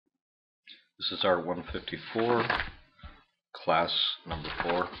This is our 154, class number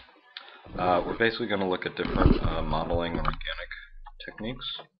 4. We're basically going to look at different modeling and organic techniques.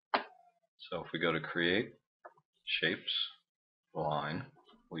 So if we go to Create, Shapes, Line,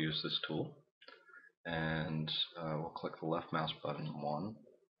 we'll use this tool. And we'll click the left mouse button 1,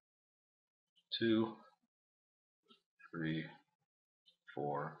 2, 3,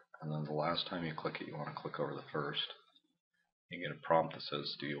 4, and then the last time you click it, you want to click over the first. You get a prompt that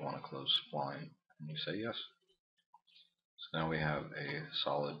says, do you want to close spline? And you say yes. So now we have a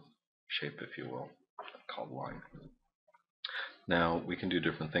solid shape, if you will, called line. Now we can do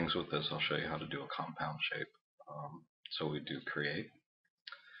different things with this. I'll show you how to do a compound shape. So we do create.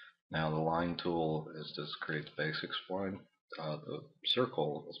 Now the line tool just creates basic spline. The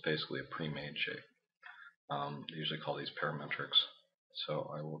circle is basically a pre-made shape. They usually call these parametrics.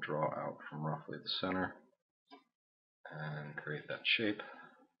 So I will draw out from roughly the center and create that shape.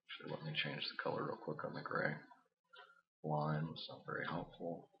 Actually, let me change the color real quick on the gray. Line is not very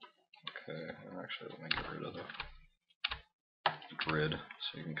helpful. Okay, and actually let me get rid of the grid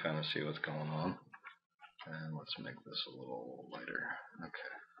so you can kind of see what's going on. And let's make this a little lighter.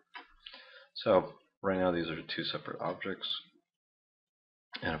 Okay. So right now these are two separate objects.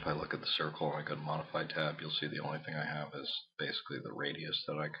 And if I look at the circle and I go to Modify tab, you'll see the only thing I have is basically the radius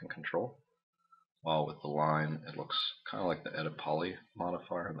that I can control. While with the line, it looks kind of like the Edit Poly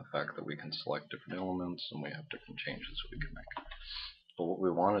modifier, and the fact that we can select different elements and we have different changes we can make. But what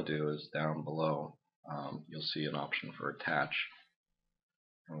we want to do is down below, you'll see an option for Attach.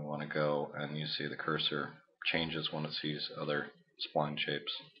 And we want to go, and you see the cursor changes when it sees other spline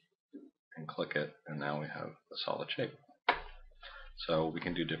shapes. And click it, and now we have a solid shape. So we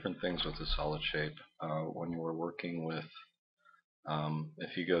can do different things with a solid shape. When we're working with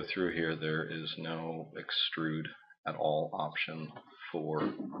if you go through here, there is no extrude at all option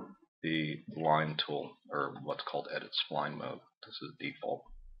for the line tool, or what's called edit spline mode. This is default.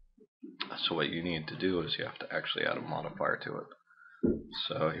 So what you need to do is you have to actually add a modifier to it.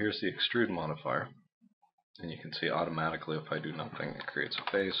 So here's the extrude modifier, and you can see automatically if I do nothing, it creates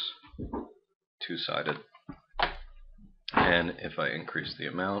a face, two-sided. And if I increase the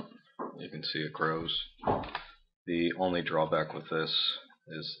amount, you can see it grows. The only drawback with this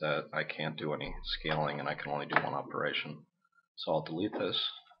is that I can't do any scaling and I can only do one operation. So I'll delete this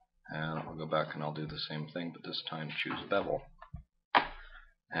and I'll go back and I'll do the same thing, but this time choose bevel.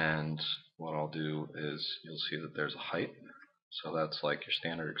 And what I'll do is you'll see that there's a height. So that's like your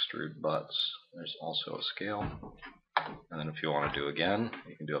standard extrude, but there's also a scale. And then if you want to do again,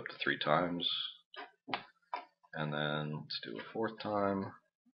 you can do up to 3 times. And then let's do a 4th time.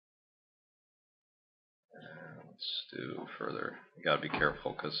 Let's do further. You gotta be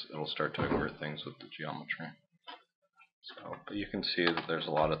careful because it'll start doing weird things with the geometry. So, but you can see that there's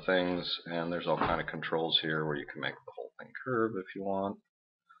a lot of things, and there's all kind of controls here where you can make the whole thing curve if you want,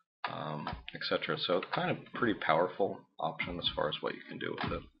 etc. So it's kind of pretty powerful option as far as what you can do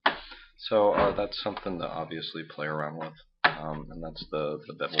with it. So that's something to obviously play around with, and that's the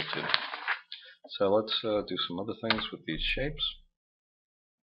bevel tool. So let's do some other things with these shapes.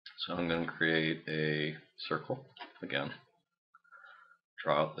 So I'm going to create a circle again,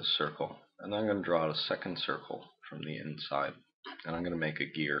 draw out this circle, and then I'm going to draw out a second circle from the inside, and I'm going to make a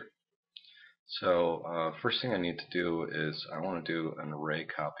gear. So first thing I need to do is I want to do an array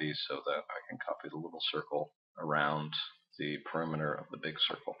copy so that I can copy the little circle around the perimeter of the big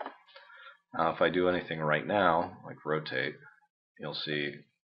circle. Now if I do anything right now, like rotate, you'll see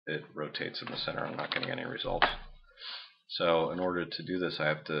it rotates in the center. I'm not getting any results. So in order to do this, I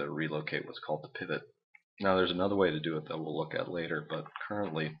have to relocate what's called the pivot. Now there's another way to do it that we'll look at later, but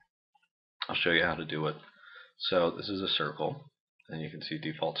currently I'll show you how to do it. So this is a circle, and you can see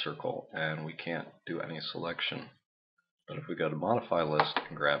default circle, and we can't do any selection. But if we go to Modify List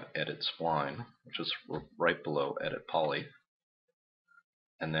and grab Edit Spline, which is right below Edit Poly,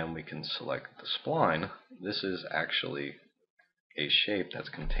 and then we can select the spline, this is actually a shape that's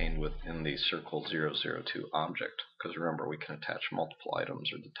contained within the circle 002 object, because remember we can attach multiple items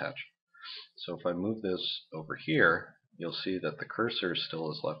or detach. So if I move this over here, you'll see that the cursor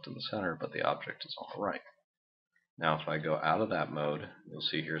still is left in the center, but the object is on the right. Now if I go out of that mode, you'll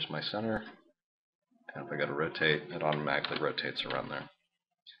see here's my center, and if I go to rotate, it automatically rotates around there.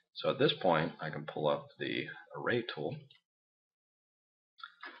 So at this point I can pull up the array tool,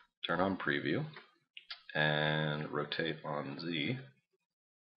 turn on preview, and rotate on Z,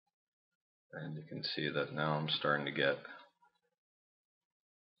 and you can see that now I'm starting to get,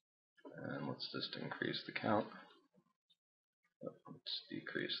 and let's just increase the count, let's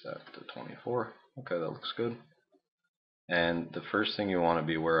decrease that to 24. Okay, that looks good. And the first thing you want to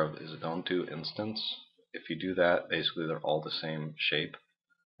be aware of is don't do instance. If you do that, basically they're all the same shape,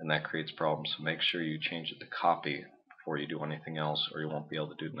 and that creates problems. So make sure you change it to copy before you do anything else, or you won't be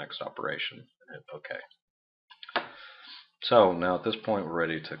able to do the next operation. And hit OK. So now at this point we're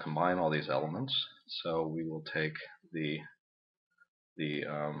ready to combine all these elements. So we will take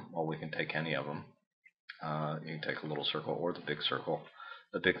well, we can take any of them. You can take a little circle or the big circle.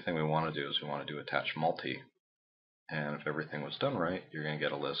 The big thing we want to do is we want to do attach multi, and if everything was done right, you're going to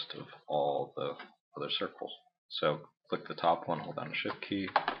get a list of all the other circles. So click the top one, hold down the shift key,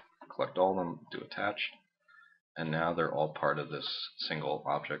 collect all of them, do attach, and now they're all part of this single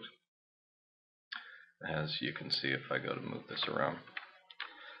object, as you can see if I go to move this around.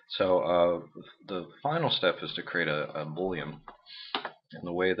 So the final step is to create a boolean. And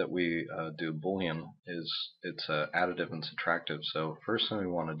the way that we do boolean is it's additive and subtractive. So first thing we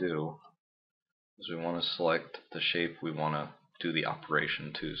want to do is we want to select the shape we want to do the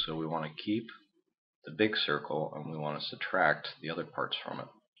operation to. So we want to keep the big circle and we want to subtract the other parts from it.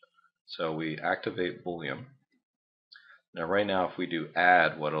 So we activate boolean. Now right now if we do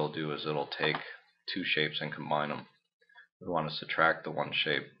add, what it'll do is it'll take two shapes and combine them. We want to subtract the one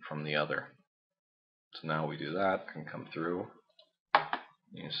shape from the other. So now we do that, I can come through.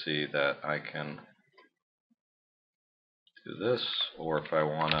 You see that I can do this, or if I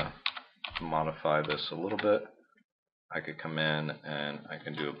want to modify this a little bit, I could come in and I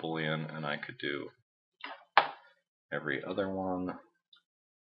can do a boolean, and I could do every other one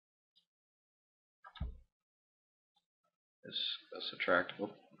is a subtract.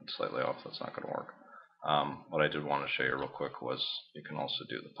 Whoop, it's slightly off, that's not going to work. What I did want to show you real quick was you can also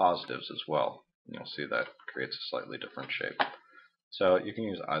do the positives as well. And you'll see that creates a slightly different shape. So you can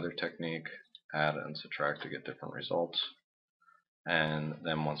use either technique, add and subtract, to get different results. And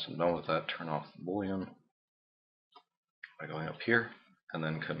then once I'm done with that, turn off the boolean by going up here, and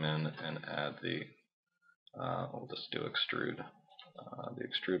then come in and add the we'll just do extrude, the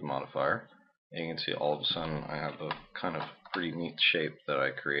extrude modifier. And you can see all of a sudden I have a kind of pretty neat shape that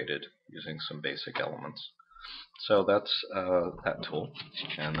I created using some basic elements. So that's that tool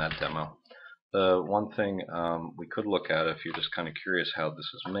and that demo. The one thing we could look at, if you're just kind of curious how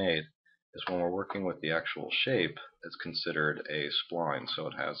this is made, is when we're working with the actual shape, it's considered a spline, so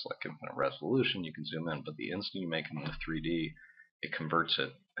it has like infinite resolution, you can zoom in, but the instant you make it into 3D, it converts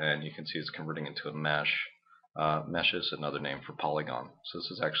it, and you can see it's converting into a mesh. Mesh is another name for polygon, so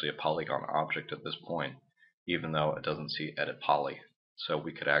this is actually a polygon object at this point, even though it doesn't see edit poly. So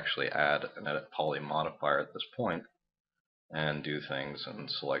we could actually add an edit poly modifier at this point, and do things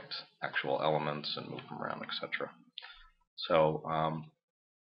and select actual elements and move them around, etc. So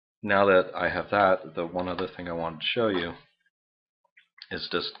now that I have that, the one other thing I wanted to show you is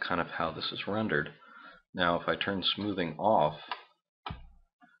just kind of how this is rendered. Now if I turn smoothing off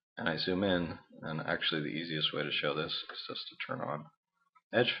and I zoom in, and actually the easiest way to show this is just to turn on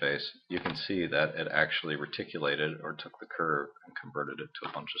edge face, you can see that it actually reticulated or took the curve and converted it to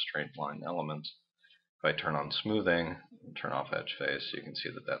a bunch of straight line elements. If I turn on smoothing and turn off edge face, you can see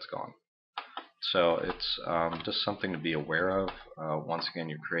that that's gone. So it's just something to be aware of. Once again,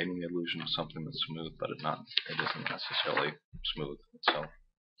 you're creating the illusion of something that's smooth, but it isn't necessarily smooth itself.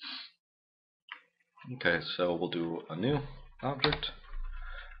 Okay, so we'll do a new object,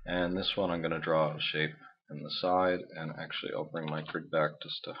 and this one I'm going to draw a shape in the side, and actually I'll bring my grid back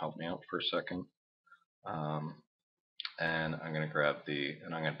just to help me out for a second. And I'm going to grab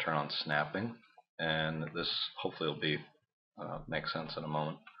and I'm going to turn on snapping. And this hopefully will be make sense in a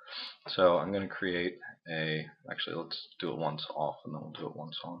moment. So I'm going to create actually let's do it once off and then we'll do it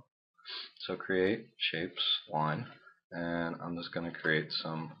once on. So create shapes line, and I'm just going to create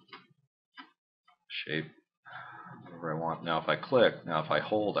some shape whatever I want. Now if I click, if I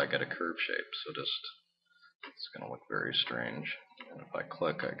hold, I get a curve shape, so it's going to look very strange. And if I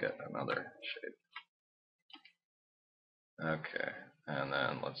click, I get another shape. Okay, and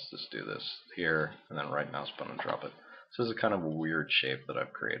then let's just do this here, and then right mouse button and drop it. So this is kind of a weird shape that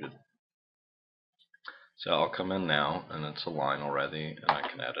I've created. So I'll come in now, and it's a line already, and I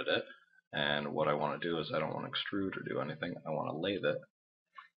can edit it. And what I want to do is I don't want to extrude or do anything. I want to lathe it,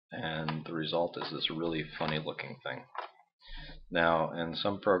 and the result is this really funny looking thing. Now, in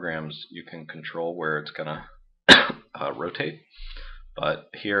some programs, you can control where it's going to rotate. But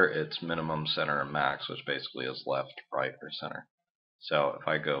here it's minimum, center, and max, which basically is left, right, or center. So if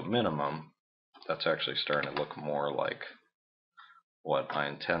I go minimum, that's actually starting to look more like what I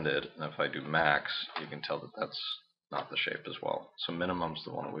intended. And if I do max, you can tell that that's not the shape as well. So minimum's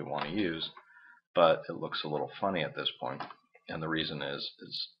the one we want to use, but it looks a little funny at this point. And the reason is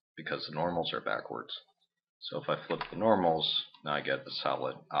because the normals are backwards. So if I flip the normals, now I get a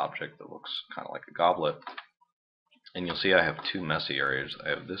solid object that looks kind of like a goblet. And you'll see I have two messy areas. I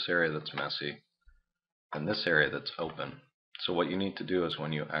have this area that's messy and this area that's open. So what you need to do is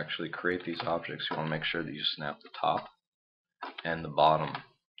when you actually create these objects, you want to make sure that you snap the top and the bottom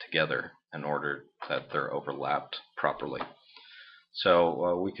together in order that they're overlapped properly.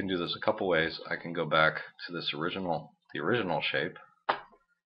 So we can do this a couple ways. I can go back to the original shape,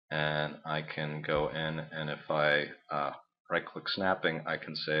 and I can go in, and if I right click snapping, I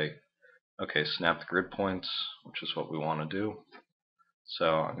can say, okay, snap the grid points, which is what we want to do. So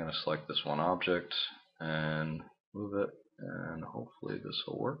I'm going to select this one object and move it, and hopefully this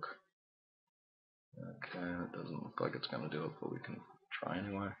will work. Okay, it doesn't look like it's going to do it, but we can try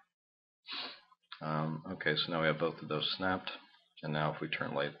anyway. Okay, so now we have both of those snapped, and now if we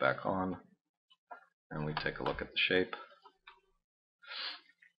turn lathe back on and we take a look at the shape,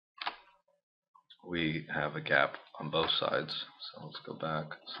 we have a gap on both sides. So let's go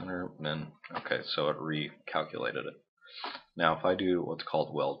back, center, min. Okay, so it recalculated it. Now if I do what's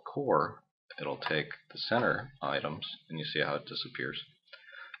called weld core, it'll take the center items, and you see how it disappears.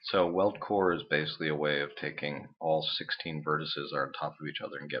 So weld core is basically a way of taking all 16 vertices are on top of each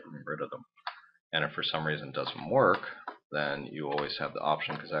other and getting rid of them. And if for some reason it doesn't work, then you always have the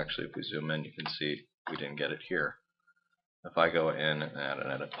option, because actually if we zoom in, you can see we didn't get it here. If I go in and add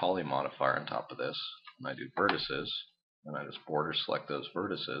an edit poly modifier on top of this, and I do vertices, and I just border select those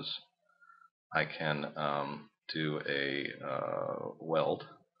vertices, I can do a weld,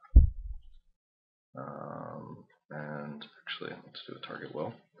 and actually let's do a target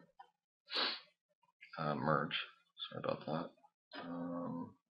weld, merge, sorry about that,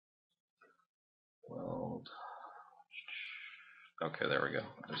 weld, okay, there we go,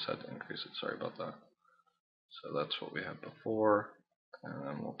 I just had to increase it, sorry about that. So that's what we had before, and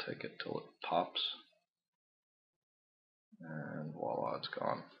then we'll take it till it pops, and voila, it's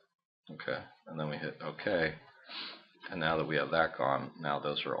gone. Okay, and then we hit OK, and now that we have that gone, now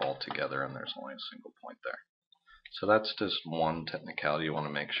those are all together and there's only a single point there. So that's just one technicality you want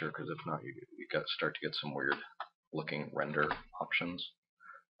to make sure, because if not, you start to get some weird looking render options.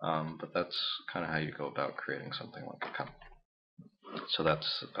 But that's kind of how you go about creating something like a cup. So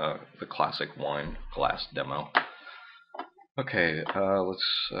that's the classic wine glass demo. Okay,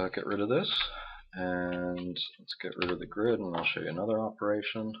 let's get rid of this, and let's get rid of the grid, and I'll show you another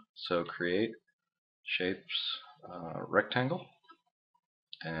operation. So create shapes rectangle,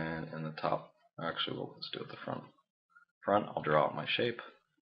 and in the top, actually, well, let's do it the front. I'll draw out my shape,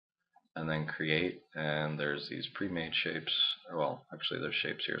 and then create, and there's these pre-made shapes. Well, actually, there's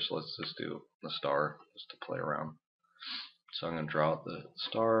shapes here, so let's just do the star just to play around. So I'm going to draw out the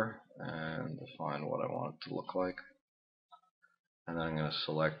star and define what I want it to look like. And then I'm going to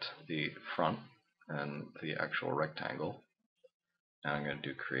select the front and the actual rectangle. Now I'm going to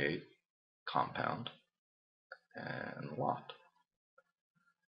do create, compound, and lot.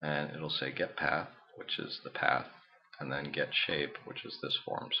 And it'll say get path, which is the path, and then get shape, which is this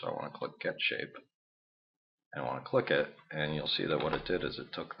form. So I want to click get shape, and I want to click it, and you'll see that what it did is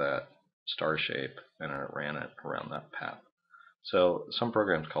it took that star shape and it ran it around that path. So some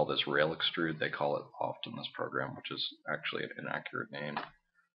programs call this rail extrude. They call it often this program, which is actually an inaccurate name,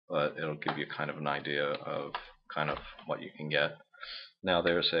 but it'll give you kind of an idea of kind of what you can get. Now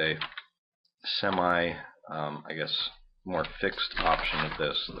there's a semi, I guess, more fixed option of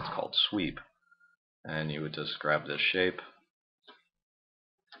this that's called sweep, and you would just grab this shape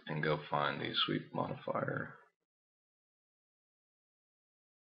and go find the sweep modifier,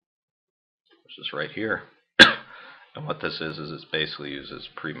 which is right here. And what this is it basically uses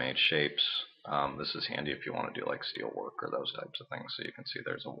pre-made shapes. This is handy if you want to do like steel work or those types of things. So you can see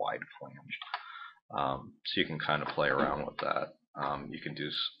there's a wide flange. So you can kind of play around with that.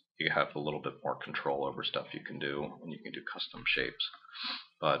 You have a little bit more control over stuff you can do, and you can do custom shapes.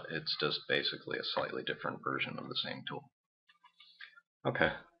 But it's just basically a slightly different version of the same tool.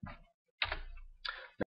 Okay,